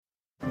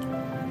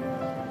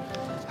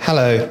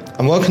Hello,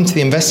 and welcome to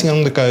the Investing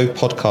on the Go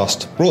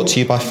podcast, brought to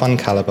you by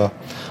FundCalibre.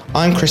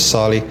 I'm Chris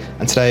Sarley,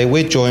 and today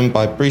we're joined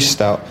by Bruce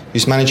Stout,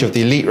 who's manager of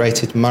the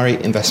elite-rated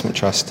Murray Investment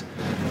Trust.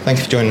 Thank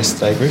you for joining us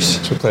today, Bruce.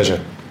 It's a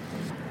pleasure.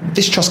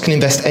 This trust can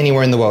invest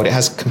anywhere in the world. It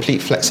has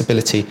complete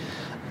flexibility.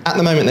 At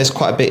the moment, there's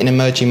quite a bit in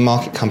emerging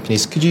market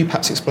companies. Could you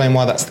perhaps explain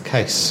why that's the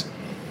case?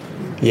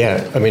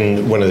 Yeah, I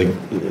mean, one of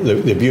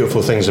the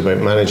beautiful things about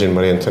managing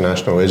Murray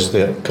International is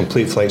the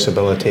complete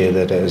flexibility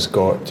that it has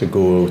got to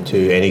go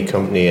to any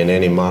company in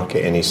any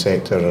market, any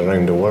sector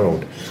around the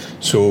world.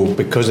 So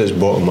because it's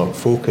bottom-up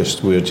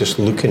focused, we're just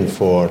looking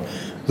for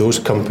those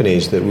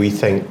companies that we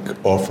think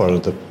offer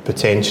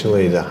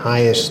potentially the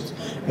highest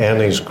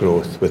earnings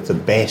growth with the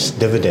best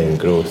dividend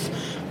growth,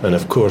 and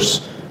of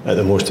course at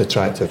the most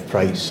attractive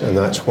price. And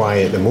that's why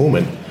at the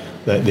moment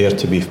that they're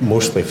to be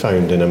mostly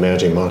found in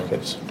emerging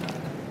markets.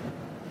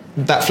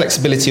 That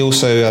flexibility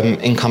also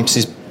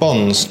encompasses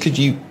bonds. Could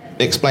you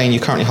explain, you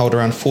currently hold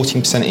around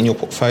 14% in your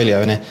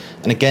portfolio,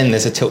 and again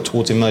there's a tilt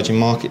towards emerging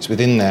markets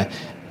within there.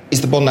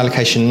 Is the bond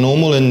allocation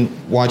normal, and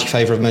why do you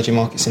favour emerging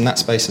markets in that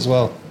space as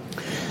well?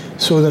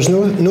 So there's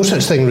no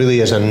such thing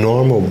really as a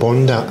normal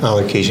bond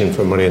allocation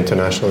for Murray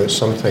International. It's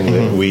something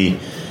that we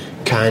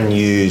can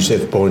use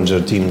if bonds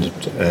are deemed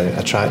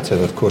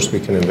attractive. Of course we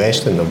can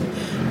invest in them.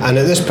 And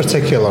at this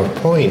particular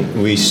point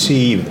we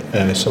see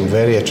some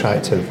very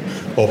attractive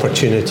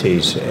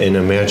opportunities in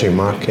emerging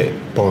market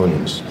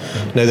bonds.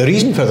 Now the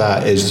reason for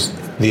that is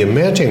the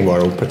emerging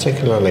world,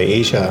 particularly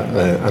Asia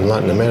and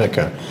Latin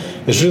America,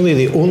 is really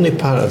the only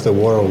part of the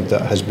world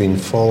that has been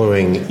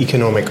following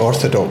economic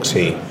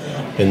orthodoxy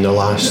in the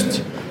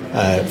last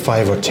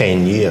 5 or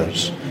 10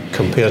 years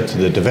compared to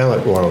the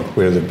developed world,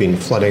 where they've been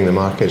flooding the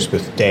markets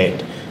with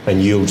debt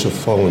and yields have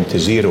fallen to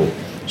zero.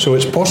 So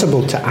it's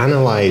possible to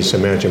analyse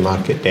emerging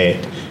market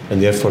debt,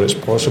 and therefore it's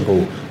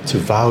possible to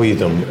value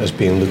them as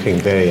being looking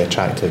very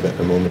attractive at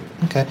the moment.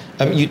 Okay,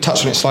 you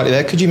touched on it slightly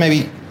there. Could you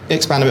maybe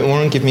expand a bit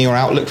more and give me your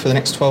outlook for the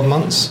next 12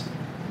 months?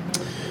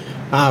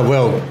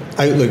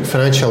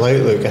 Financial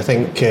outlook, I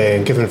think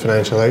given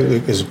financial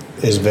outlook is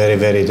very,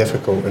 very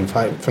difficult. In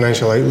fact,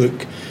 financial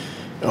outlook,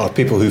 or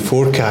people who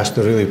forecast,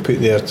 are really put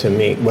there to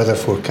make weather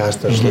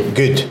forecasters look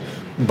good.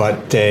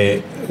 But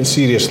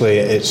seriously,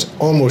 it's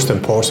almost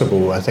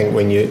impossible, I think,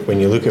 when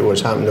you look at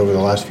what's happened over the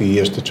last few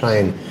years, to try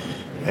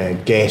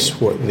and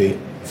guess what the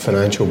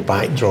financial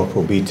backdrop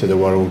will be to the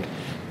world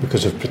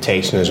because of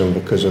protectionism,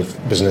 because of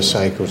business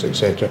cycles,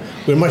 etc.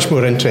 We're much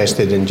more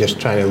interested in just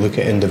trying to look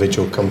at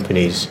individual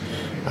companies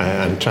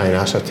and try and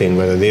ascertain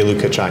whether they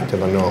look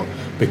attractive or not,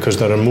 because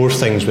there are more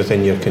things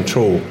within your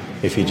control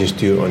if you just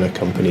do it on a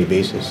company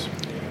basis.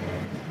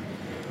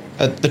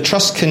 The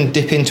trust can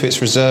dip into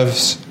its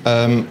reserves,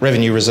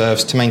 revenue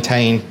reserves, to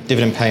maintain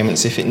dividend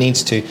payments if it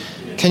needs to.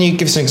 Can you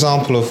give us an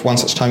example of one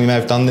such time you may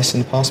have done this in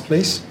the past,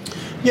 please?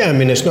 Yeah, I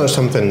mean, it's not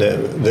something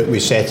that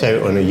we set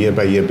out on a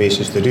year-by-year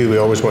basis to do. We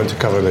always want to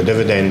cover the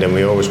dividend, and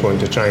we always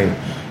want to try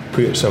and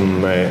put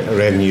some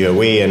revenue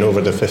away, and over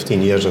the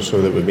 15 years or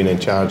so that we've been in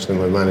charge, then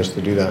we've managed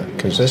to do that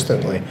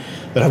consistently.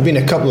 There have been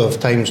a couple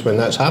of times when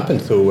that's happened,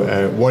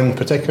 though. One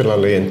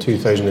particularly in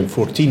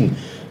 2014,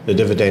 the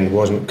dividend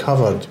wasn't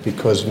covered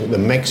because the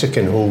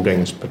Mexican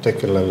holdings,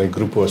 particularly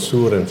Grupo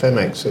Azur and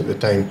Femex at the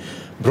time,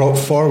 brought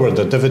forward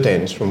their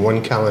dividends from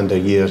one calendar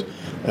year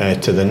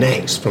to the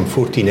next, from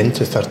 14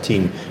 into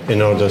 13,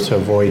 in order to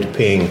avoid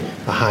paying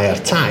a higher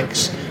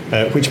tax,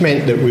 which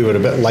meant that we were a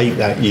bit light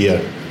that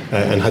year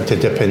and had to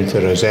dip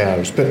into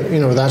reserves. But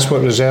that's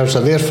what reserves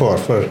are there for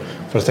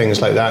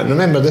things like that. And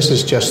remember, this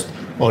is just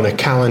on a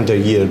calendar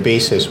year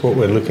basis. What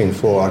we're looking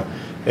for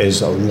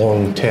is a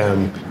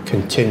long-term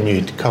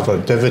continued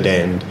covered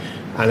dividend.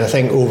 And I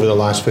think over the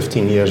last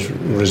 15 years,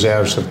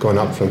 reserves have gone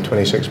up from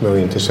 26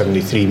 million to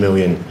 73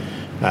 million.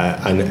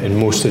 And in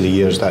most of the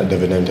years, that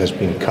dividend has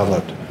been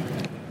covered.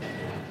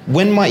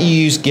 When might you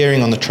use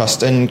gearing on the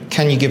trust, and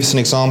can you give us an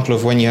example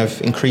of when you have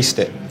increased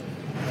it?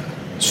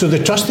 So the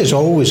trust is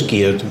always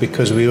geared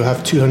because we have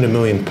 £200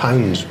 million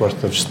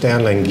worth of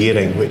sterling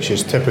gearing, which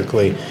is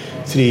typically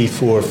 3,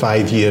 4,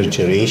 5 year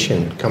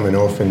duration, coming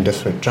off in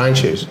different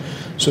tranches.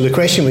 So the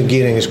question with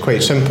gearing is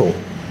quite simple.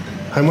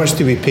 How much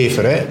do we pay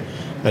for it?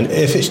 And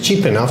if it's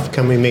cheap enough,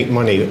 can we make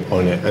money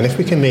on it? And if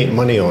we can make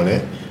money on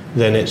it,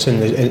 then it's in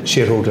the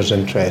shareholders'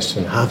 interest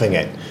in having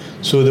it.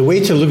 So the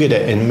way to look at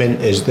it in Mint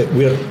is that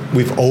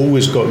we've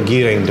always got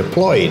gearing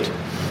deployed.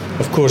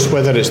 Of course,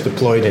 whether it's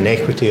deployed in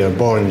equity or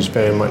bonds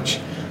very much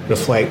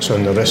reflects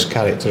on the risk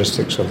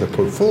characteristics of the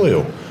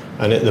portfolio.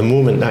 And at the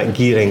moment, that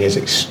gearing is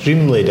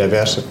extremely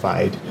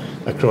diversified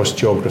across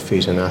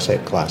geographies and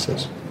asset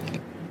classes.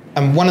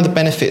 And one of the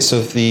benefits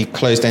of the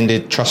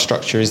closed-ended trust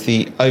structure is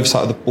the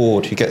oversight of the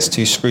board, who gets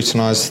to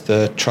scrutinise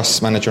the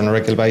trust manager on a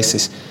regular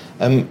basis.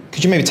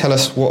 Could you maybe tell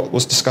us what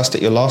was discussed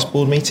at your last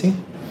board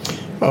meeting?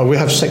 Well, we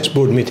have 6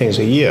 board meetings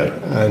a year,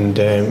 and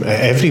at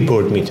every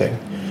board meeting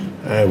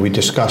we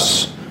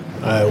discuss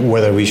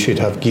whether we should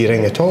have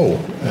gearing at all,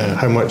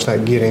 how much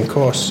that gearing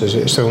costs. Is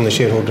it still in the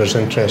shareholders'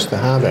 interest to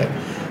have it?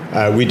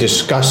 We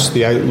discuss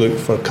the outlook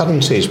for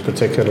currencies,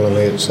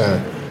 particularly it's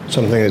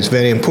something that's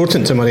very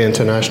important to Murray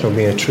International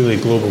being a truly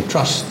global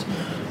trust.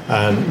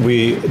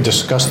 We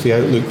discuss the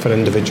outlook for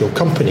individual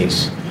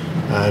companies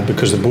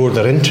because the board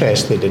are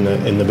interested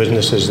in the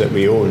businesses that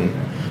we own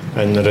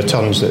and the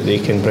returns that they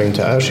can bring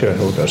to our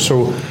shareholders.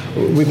 So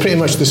we pretty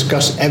much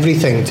discuss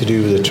everything to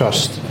do with the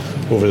trust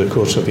over the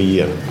course of a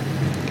year.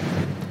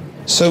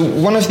 So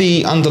one of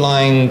the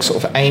underlying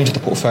sort of aims of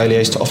the portfolio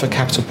is to offer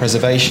capital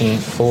preservation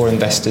for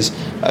investors.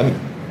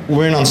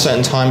 We're in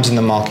uncertain times in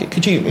the market.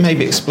 Could you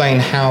maybe explain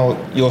how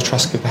your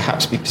trust could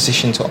perhaps be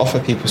positioned to offer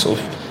people sort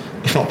of,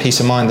 if not peace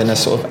of mind, then a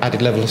sort of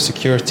added level of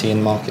security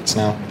in markets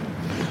now?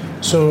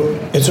 So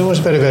it's always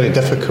very, very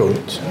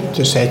difficult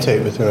to set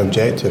out with an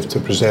objective to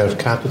preserve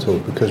capital,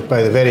 because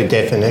by the very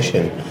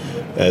definition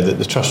that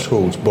the trust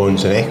holds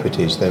bonds and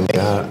equities, then we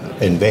are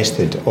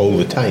invested all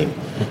the time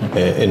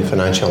in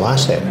financial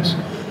assets.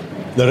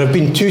 There have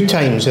been 2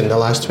 times in the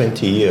last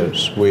 20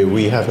 years where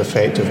we have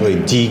effectively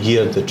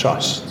de-geared the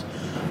trust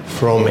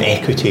from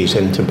equities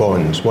into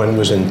bonds. One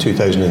was in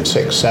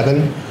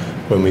 2006-07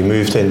 when we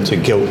moved into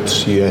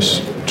gilts,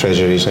 US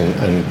Treasuries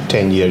and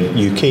 10-year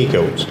UK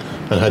gilts,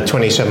 and had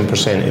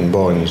 27% in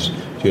bonds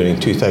during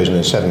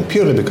 2007,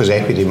 purely because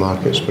equity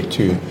markets were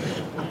too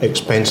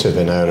expensive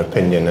in our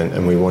opinion,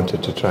 and we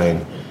wanted to try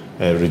and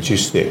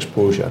reduce the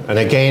exposure. And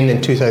again in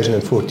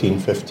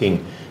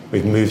 2014-15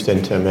 we've moved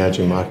into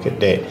emerging market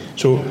debt.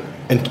 So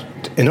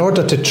in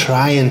order to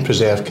try and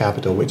preserve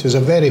capital, which is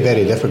a very,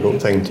 very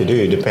difficult thing to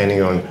do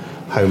depending on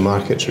how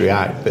markets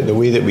react, but the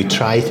way that we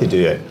try to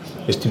do it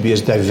is to be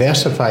as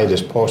diversified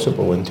as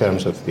possible in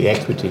terms of the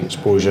equity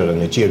exposure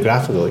and the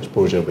geographical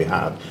exposure we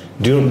have.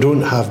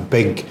 Don't have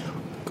big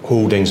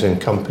holdings in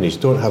companies,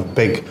 don't have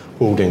big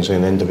holdings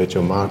in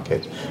individual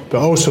markets,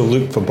 but also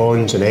look for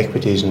bonds and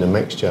equities in the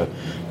mixture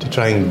to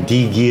try and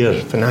de-gear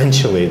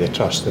financially the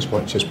trust as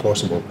much as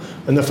possible.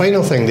 And the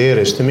final thing there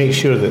is to make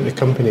sure that the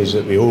companies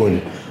that we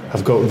own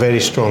have got very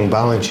strong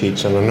balance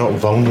sheets and are not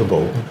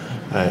vulnerable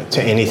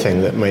to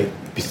anything that might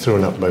be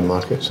thrown up by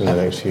markets in the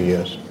next few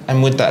years.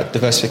 And would that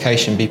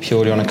diversification be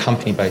purely on a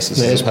company basis?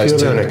 It's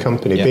purely on a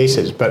company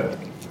basis, but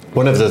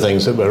one of the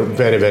things that we're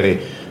very,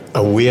 very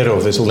aware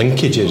of is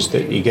linkages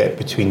that you get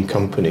between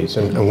companies.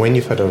 And when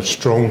you've had a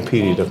strong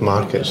period of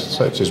markets,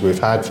 such as we've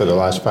had for the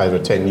last 5 or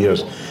 10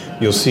 years,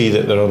 you'll see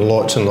that there are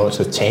lots and lots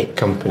of tech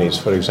companies,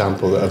 for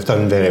example, that have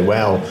done very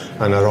well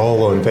and are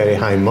all on very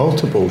high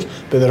multiples,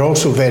 but they're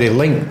also very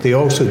linked. They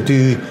also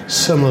do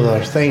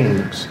similar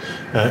things.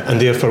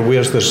 And therefore,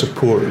 where's the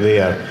support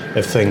there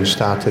if things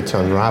started to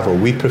unravel?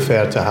 We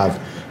prefer to have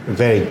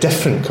very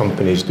different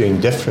companies doing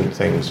different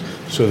things,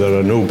 so there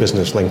are no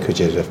business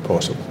linkages if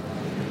possible.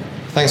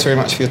 Thanks very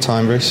much for your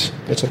time, Bruce.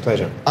 It's a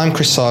pleasure. I'm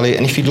Chris Sarley,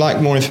 and if you'd like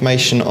more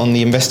information on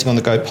the Investing on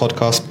the Go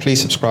podcast,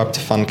 please subscribe to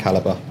Fund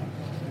Calibre.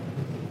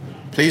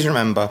 Please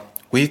remember,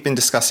 we've been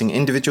discussing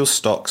individual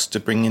stocks to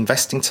bring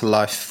investing to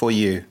life for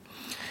you.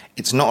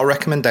 It's not a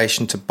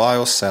recommendation to buy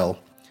or sell.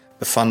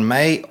 The fund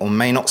may or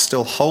may not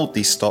still hold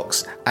these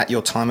stocks at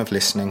your time of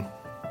listening.